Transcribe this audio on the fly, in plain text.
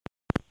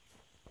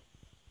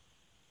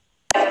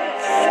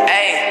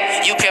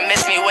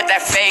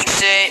that fake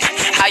shit.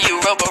 How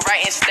you real but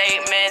writing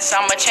statements.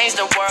 I'ma change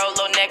the world,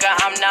 little nigga,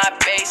 I'm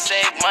not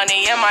basic.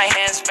 Money in my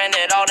hands, spend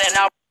it all, then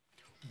I'll...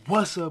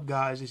 What's up,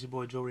 guys? It's your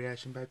boy Joe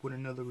Reaction back with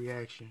another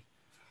reaction.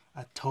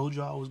 I told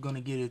y'all I was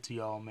gonna get it to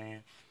y'all,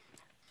 man.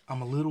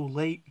 I'm a little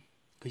late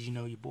because you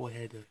know your boy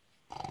had to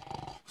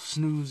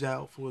snooze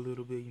out for a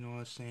little bit, you know what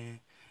I'm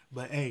saying?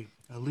 But hey,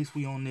 at least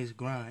we on this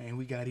grind and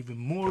we got even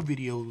more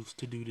videos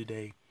to do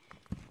today.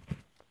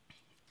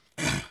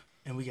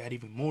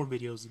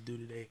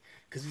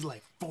 Because it's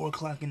like 4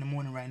 o'clock in the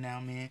morning right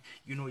now, man.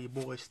 You know your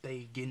boy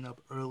stay getting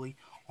up early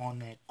on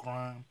that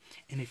grind.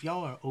 And if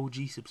y'all are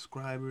OG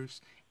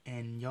subscribers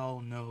and y'all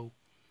know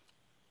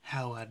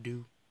how I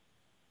do,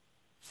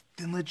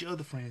 then let your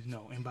other friends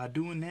know. And by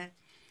doing that,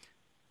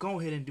 go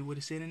ahead and do what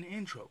it said in the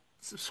intro.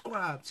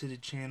 Subscribe to the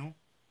channel.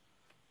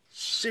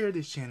 Share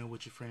this channel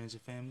with your friends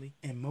and family.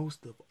 And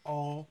most of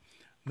all,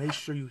 make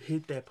sure you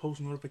hit that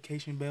post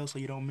notification bell so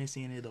you don't miss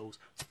any of those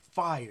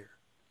fire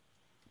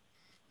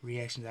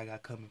reactions I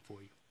got coming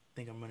for you. I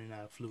think I'm running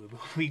out of fluid,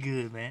 but we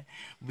good, man.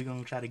 We're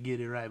gonna try to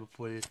get it right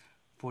before this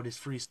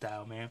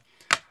freestyle, man.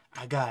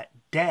 I got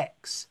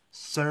Dax,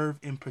 Serve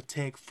and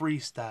Protect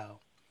Freestyle.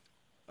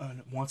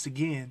 Once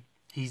again,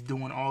 he's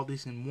doing all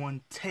this in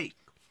one take.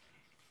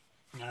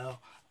 Now,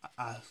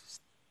 I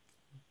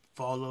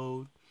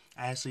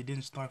actually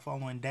didn't start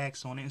following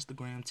Dax on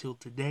Instagram till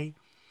today,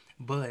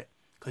 but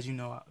because you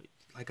know,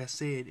 like I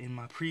said in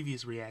my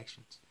previous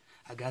reactions,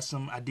 I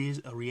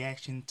did a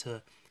reaction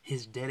to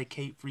his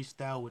Dedicate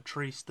freestyle with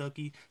Trey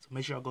Stuckey, so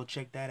make sure y'all go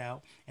check that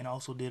out. And I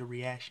also did a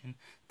reaction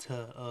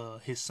to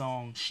his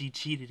song She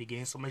Cheated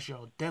Again, so make sure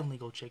y'all definitely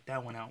go check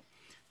that one out.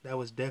 That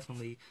was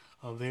definitely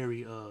a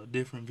very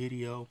different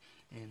video,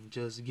 and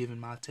just giving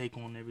my take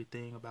on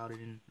everything about it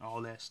and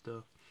all that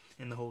stuff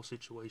and the whole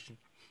situation.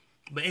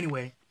 But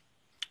anyway,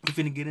 we're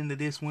finna get into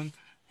this one.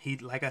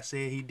 Like I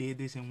said, he did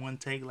this in one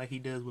take like he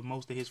does with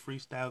most of his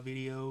freestyle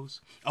videos.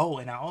 Oh,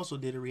 and I also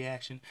did a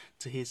reaction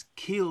to his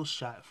Kill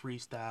Shot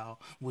freestyle,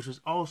 which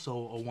was also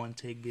a one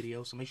take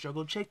video, so make sure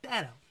y'all go check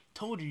that out.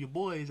 Told you your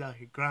boy is out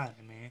here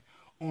grinding, man,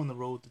 on the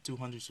road to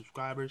 200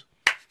 subscribers.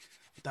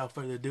 Without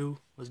further ado,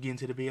 let's get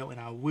into the video. And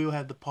I will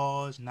have the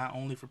pause, not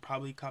only for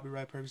probably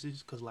copyright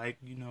purposes, because like,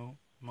 you know,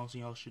 most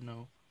of y'all should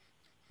know,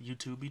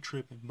 YouTube be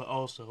tripping, but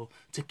also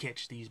to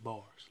catch these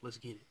bars. Let's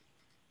get it.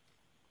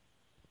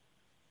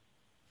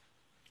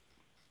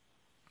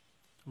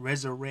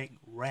 Resurrect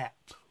rap.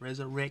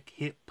 Resurrect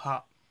hip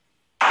hop.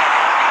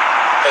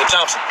 Hey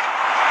Thompson,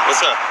 what's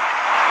up?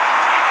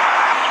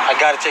 I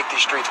gotta take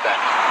these streets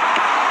back.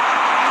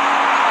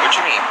 What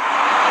you mean?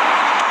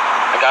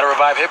 I gotta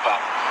revive hip hop.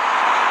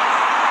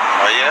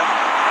 Oh yeah?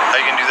 How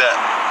you gonna do that?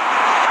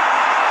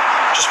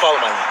 Just follow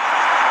my lead.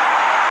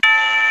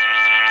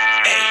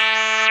 Hey,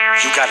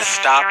 you gotta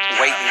stop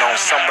waiting on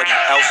somebody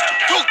else to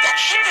do that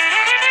shit.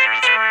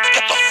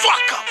 Get the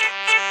fuck up.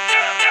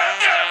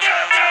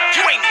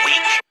 You ain't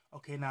weak.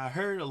 Okay, now I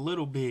heard a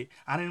little bit.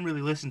 I didn't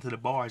really listen to the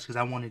bars because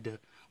I wanted to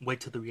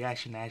wait till the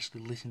reaction to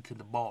actually listen to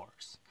the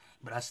bars.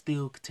 But I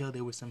still could tell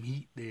there was some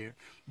heat there.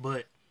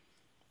 But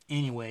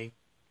anyway,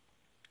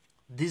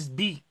 this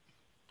beat,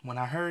 when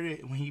I heard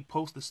it, when he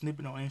posted a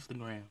snippet on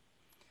Instagram,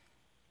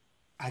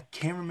 I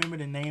can't remember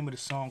the name of the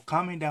song.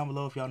 Comment down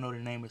below if y'all know the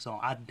name of the song.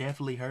 I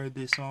definitely heard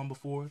this song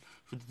before,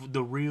 for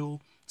the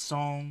real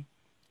song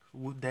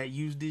that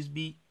used this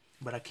beat,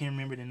 but I can't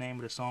remember the name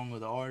of the song or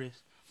the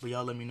artist. But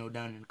y'all let me know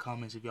down in the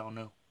comments if y'all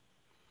know.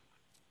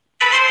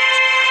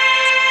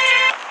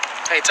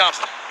 Hey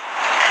Thompson,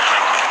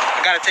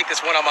 I gotta take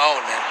this one on my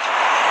own, man.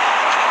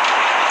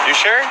 You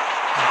sure?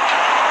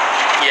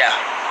 Yeah.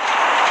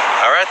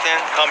 Alright then,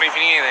 call me if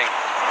you need anything.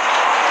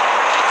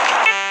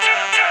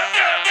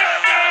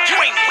 You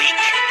ain't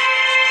weak.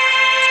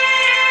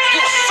 You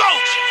a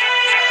soldier.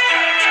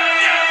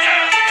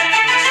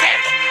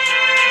 Stand up.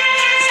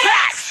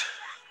 Fast.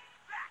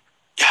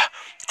 Yeah.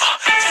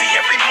 See,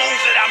 every move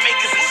that I make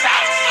is a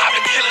silence. I've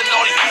been killing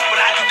all these people, but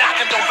I do not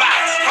condone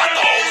violence. Brought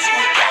the old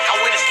school back, I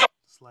win it.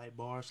 Slight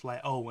bar, slight.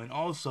 Oh, and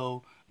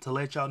also to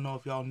let y'all know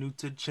if y'all new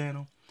to the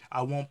channel,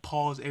 I won't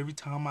pause every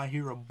time I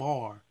hear a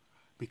bar,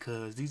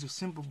 because these are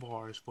simple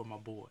bars for my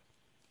boy.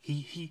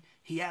 He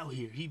out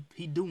here.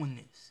 He doing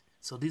this.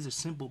 So these are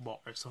simple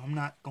bars. So I'm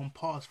not gonna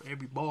pause for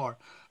every bar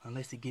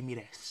unless they give me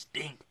that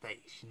stink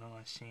face. You know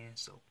what I'm saying?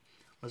 So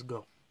let's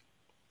go.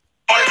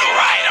 On the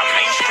ride, I'm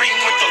mainstream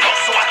with the look,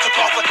 so I took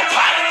off like a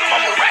pilot.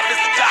 Mama rap is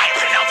the die,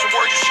 pronounce a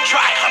word you should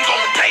try. I'm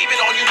going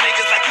David on you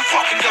niggas like you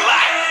fucking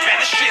Goliath. Man,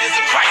 this shit is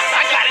a crisis.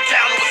 I got it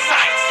down to a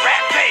science.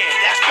 Rap band,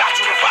 that's about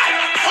to revive.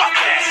 Fuck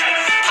that shit.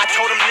 I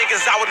told them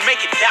niggas I would make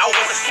it. That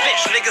was a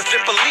snitch. Niggas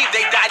didn't believe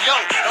they died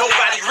young.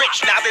 Nobody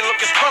rich. Now they look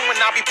as sprung when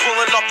I be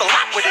pulling off the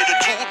lock with it. A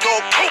two-door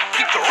coupe,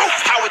 beat the roof.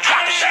 How it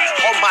dropping shit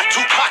on my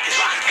two pockets.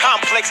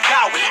 Complex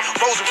coward,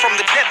 risen from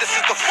the dead. This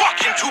is the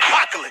fucking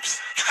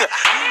two-apocalypse.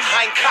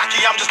 I ain't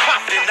cocky, I'm just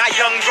confident. I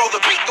young drove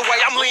the beat the way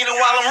I'm leaning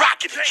while I'm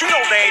rocking. You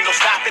know there ain't no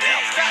stopping it.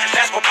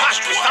 That's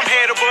preposterous. I'm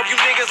head above you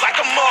niggas like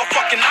a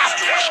motherfucking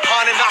ostrich.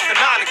 On and off and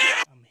on again.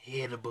 I'm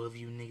head above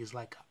you niggas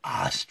like an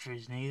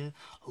ostrich, nigga.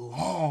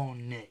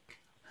 Long neck.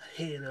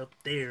 head up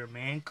there,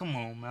 man. Come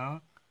on,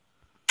 man.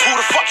 Who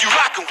the fuck you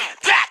rockin' with?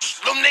 Dax,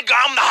 little nigga,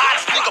 I'm the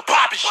hottest nigga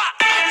poppin' shit.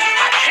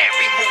 I can't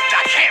be moved,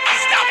 I can't be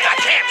stopped, I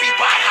can't be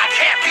bought, I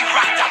can't be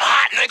rocked, I'm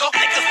hot, nigga.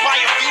 Niggas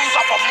buying views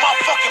off a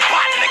motherfucking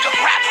bot, nigga.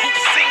 Rap, hoop,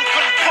 sing,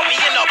 couldn't put me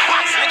in a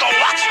box, nigga.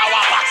 Watch how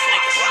I box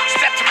niggas.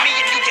 Step to me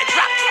and you get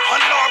dropped,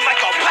 unarmed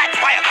like a black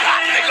by a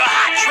cop, nigga.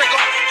 Hot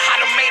trigger, I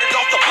done made it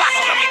off the block,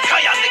 so let me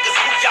tell y'all niggas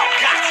who y'all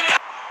got.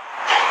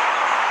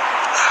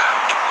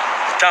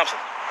 Thompson.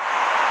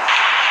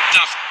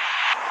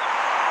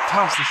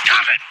 Thompson.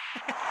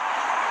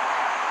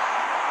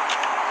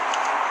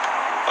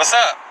 What's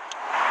up?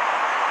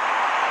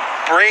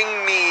 Bring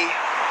me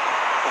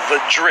the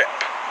drip.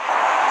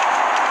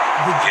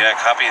 Yeah,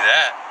 copy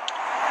that.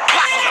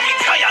 Let me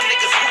tell y'all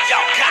niggas who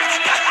y'all got.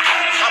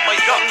 I'm a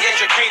young,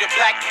 educated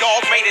black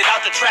dog, made it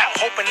out the trap.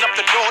 Open up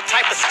the door,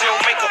 type of still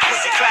make a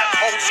pussy clap.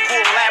 Old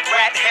school lab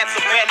rat,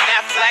 handsome Ben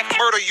Affleck.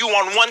 Murder you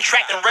on one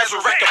track and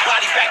resurrect a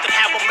body back and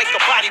have him make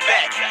a body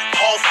bag.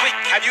 All fleet,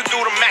 have you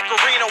do the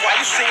Macarena while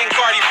you singing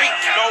Cardi B?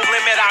 No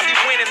limit, I'll be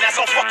winning, that's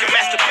on fucking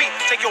Master P.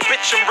 Take your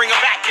bitch and bring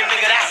her back, and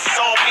nigga, that's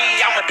on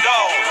me, I'm a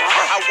dog.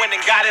 I went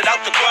and got it out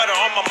the gutter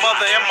on my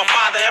mother and my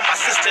father and my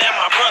sister and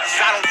my brothers.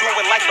 I don't do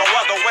it like no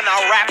other when I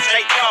rap,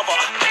 take cover.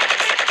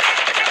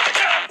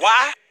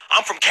 Why?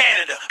 I'm from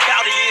Canada.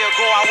 About a year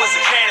ago, I was a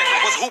janitor.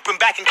 Was hooping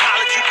back in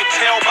college, you can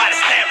tell by the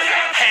stamina.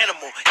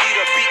 Animal, eat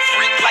a beat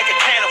freak like a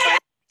cannibal.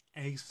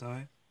 Hey,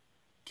 son.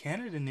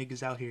 Canada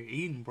niggas out here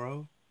eating,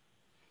 bro.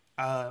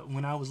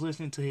 When I was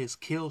listening to his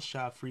Kill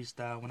Shot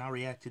freestyle, when I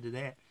reacted to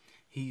that,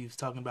 he was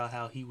talking about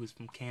how he was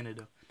from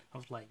Canada. I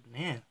was like,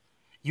 man,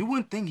 you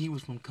wouldn't think he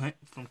was from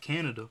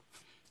Canada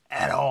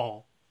at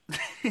all.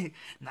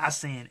 Not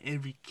saying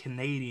every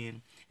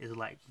Canadian is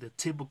like the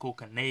typical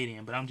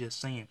Canadian, but I'm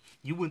just saying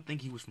you wouldn't think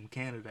he was from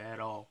Canada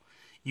at all.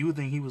 You would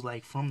think he was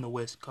like from the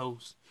West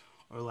Coast,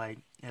 or like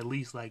at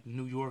least like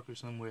New York or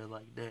somewhere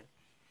like that.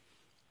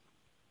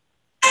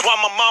 Why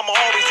my mama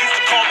always used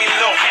to call me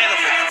Lil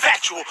Hannibal.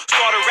 Factual,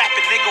 started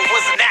rapping, nigga,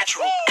 was a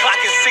natural.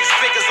 Clocking 6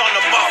 figures on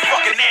the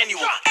motherfucking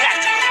annual.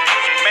 Tactical,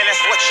 man,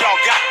 that's what y'all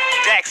got.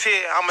 Dax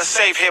here, I'ma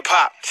save hip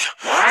hop.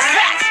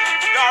 Facts,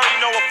 you already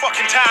know what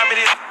fucking time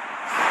it is.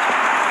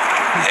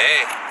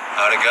 Hey,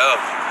 how'd it go?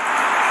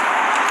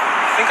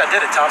 I think I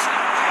did it, Thompson.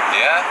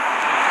 Yeah?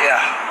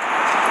 Yeah.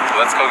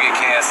 Let's go get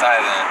KSI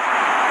then.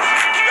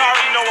 You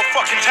already know what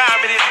fucking time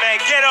it is, man.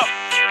 Get up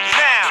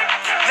now,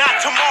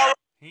 not tomorrow.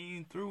 He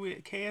ain't through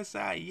with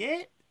KSI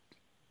yet?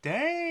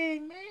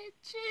 Dang, man,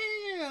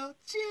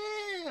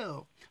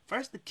 chill.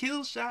 First the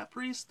Kill Shot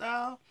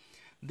freestyle,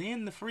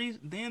 then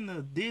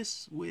the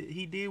diss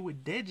he did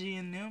with Deji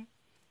and them,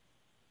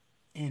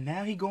 and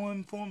now he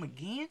going for him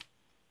again.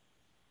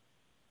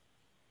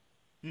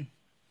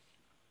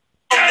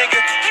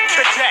 Nigga,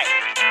 today.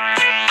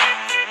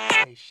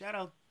 Hey, shout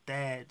out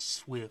Thad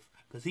Swift,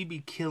 cause he be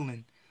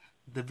killing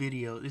the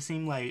video. It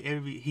seemed like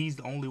he's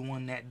the only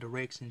one that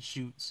directs and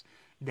shoots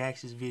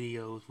Dax's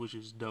videos, which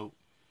is dope.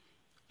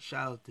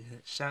 Shout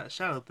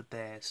out to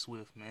Thad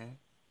Swift, man.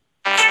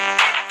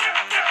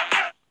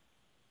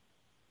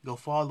 Go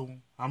follow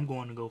him. I'm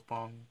going to go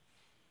follow him.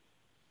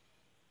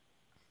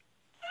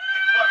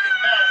 Fucking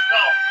mask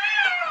off.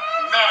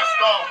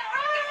 Mask off.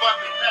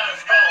 Fucking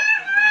mask off.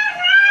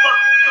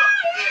 Purple cup.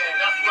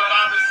 Yeah, that's what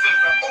I been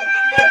sipping. Ooh,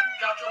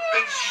 got your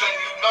bitch shaking.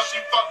 You know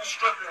she fucking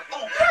stripping.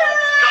 Ooh,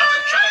 got the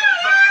chain,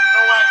 so you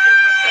know I get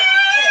the